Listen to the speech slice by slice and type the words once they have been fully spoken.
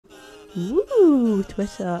Ooh,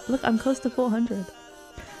 Twitter. Look, I'm close to 400.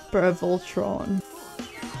 Bro, Voltron.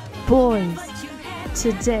 Boys,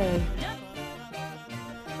 today.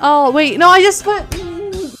 Oh, wait, no, I just went.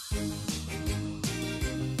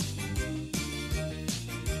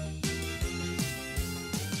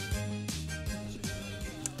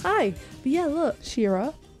 Hi. But yeah, look,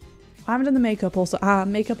 Shera. I haven't done the makeup also.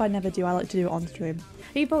 Makeup I never do. I like to do it on stream.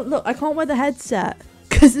 Hey, but look, I can't wear the headset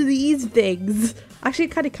because of these things. Actually, I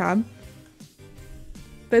kind of can.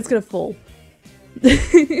 But it's gonna fall.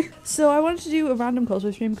 So I wanted to do a random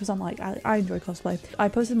cosplay stream because I'm like, I enjoy cosplay. I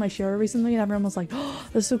posted my Shera recently and everyone was like, oh,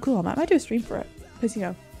 that's so cool. I might do a stream for it. Because, you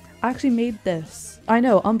know, I actually made this. I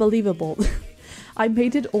know, unbelievable. I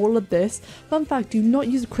painted all of this. Fun fact, do not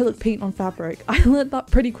use acrylic paint on fabric. I learned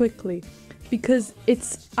that pretty quickly. Because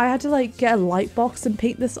I had to like get a light box and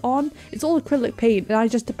paint this on. It's all acrylic paint and I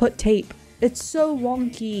just had to put tape. It's so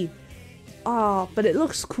wonky. But it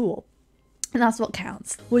looks cool. And that's what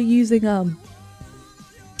counts. We're using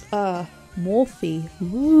Morphe.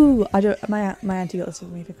 Ooh, my auntie got this for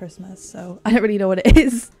me for Christmas, so I don't really know what it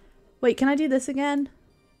is. Wait, can I do this again?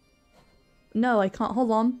 No, I can't.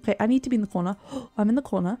 Hold on. Okay, I need to be in the corner. I'm in the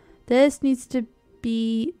corner. This needs to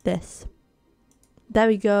be this. There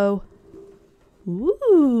we go.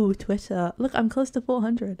 Ooh, Twitter. Look, I'm close to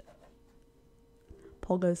 400.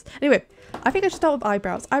 Poggers. Anyway, I think I should start with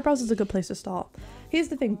eyebrows. Eyebrows is a good place to start. Here's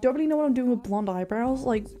the thing. Don't really know what I'm doing with blonde eyebrows.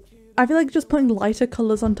 Like, I feel like just putting lighter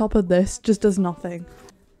colours on top of this just does nothing.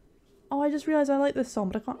 Oh, I just realised I like this song,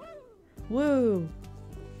 but I can't. Woo.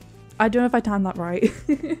 I don't know if I timed that right.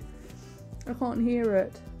 I can't hear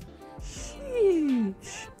it.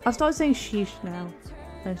 Sheesh. I've started saying sheesh now.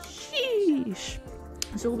 Sheesh.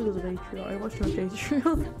 It's all because of Patreon. I watched on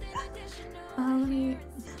Patreon.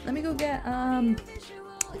 Let me go get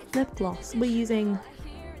lip gloss. We're using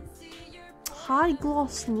high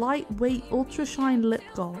gloss, lightweight, ultra shine lip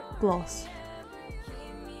gloss.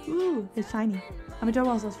 Ooh, it's shiny. I mean, what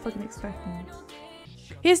else I was fucking expecting.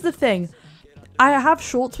 Here's the thing. I have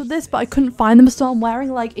shorts with this, but I couldn't find them, so I'm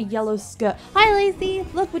wearing like a yellow skirt. Hi, Lacey!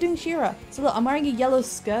 Look, we're doing Shera. So look, I'm wearing a yellow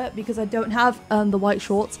skirt because I don't have the white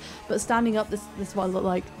shorts, but standing up, this is what I look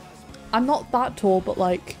like. I'm not that tall, but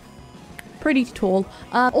like, pretty tall.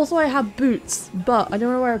 Also, I have boots, but I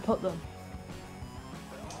don't know where I put them.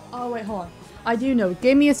 Oh, wait, hold on. I do know.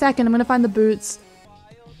 Give me a second, I'm gonna find the boots.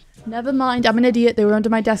 Never mind, I'm an idiot. They were under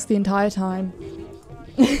my desk the entire time.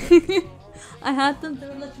 I had them, they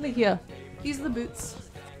were literally here. These are the boots.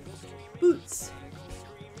 Boots.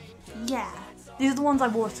 Yeah. These are the ones I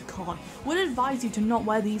wore to con. Would advise you to not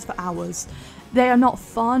wear these for hours. They are not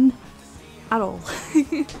fun at all.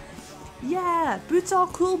 Yeah, boots are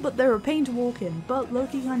cool, but they're a pain to walk in. But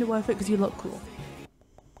low-key kind of worth it because you look cool.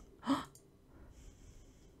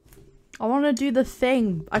 I want to do the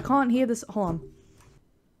thing. I can't hear this. Hold on.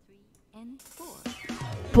 3 and 4.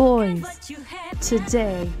 Boys,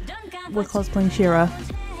 today we're cosplaying Shera.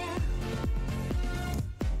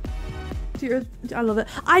 I love it.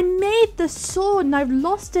 I made the sword and I've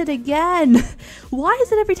lost it again. Why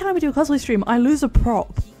is it every time I do a cosplay stream I lose a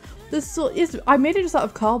prop? This sword is, I made it just out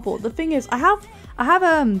of cardboard. The thing is, I have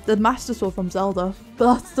the master sword from Zelda,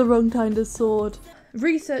 but that's the wrong kind of sword.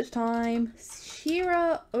 Research time.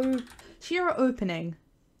 Shera opening.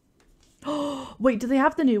 Oh wait, do they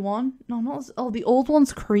have the new one? No, not. Oh, the old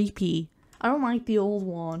one's creepy. I don't like the old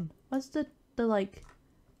one. What's the like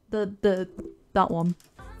that one?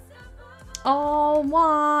 Oh,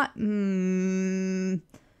 what?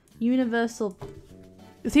 Universal.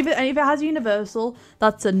 See, if it has Universal,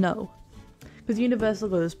 that's a no. Because Universal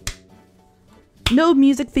goes, no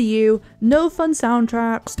music for you, no fun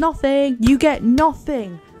soundtracks, nothing. You get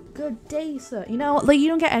nothing. Good day, sir. You know, like, you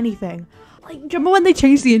don't get anything. Like, do you remember when they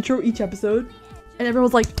changed the intro each episode? And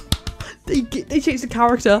everyone was like, they changed the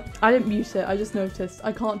character. I didn't mute it, I just noticed.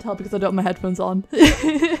 I can't tell because I don't have my headphones on.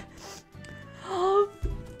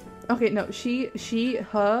 Okay, no,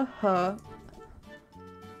 her.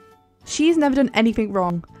 She's never done anything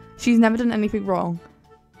wrong. She's never done anything wrong.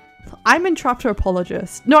 I'm entrapped her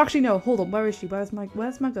apologist. No, actually, no, hold on. Where is she? Where's my girl?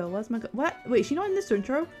 Where's my girl? What? Wait, is she not in this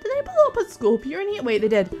intro? Did they blow up a Scorpio in here? Wait, they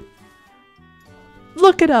did.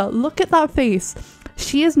 Look at her. Look at that face.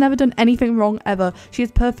 She has never done anything wrong ever. She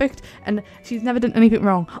is perfect and she's never done anything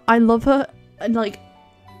wrong. I love her and like...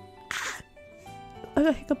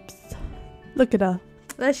 Okay, hiccups. Look at her.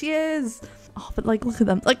 There she is. Oh, but like, look at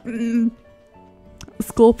them. Like,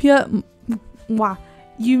 Scorpio. Wow.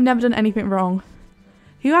 You've never done anything wrong.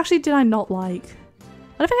 Who actually did I not like?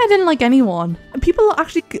 I don't think I didn't like anyone. People are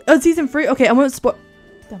actually... Oh, season 3. Okay, I won't spoil...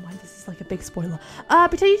 Don't mind, this is like a big spoiler.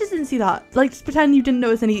 Pretend you just didn't see that. Like, just pretend you didn't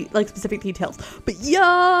notice any, like, specific details. But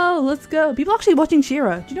yo, let's go. People actually watching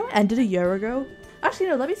Shera. Do you know it ended a year ago? Actually,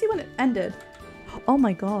 no, let me see when it ended. Oh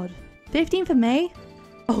my god. 15th of May?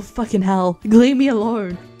 Oh, fucking hell. Leave me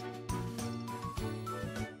alone.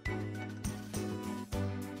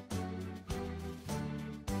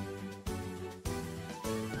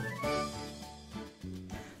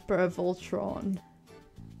 Bro, Voltron.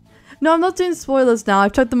 No, I'm not doing spoilers now.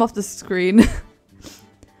 I've took them off the screen.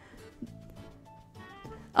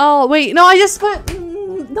 Oh, wait. No, I just put...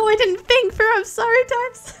 No, I didn't think through. I'm sorry,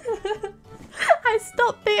 Times. I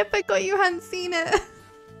stopped there. I forgot you hadn't seen it.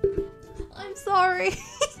 I'm sorry.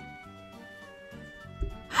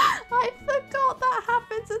 I forgot that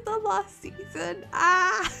happens in the last season.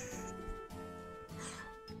 Ah.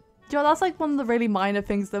 Yo, that's like one of the really minor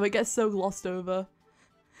things though. It gets so glossed over.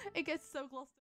 It gets so glossed over.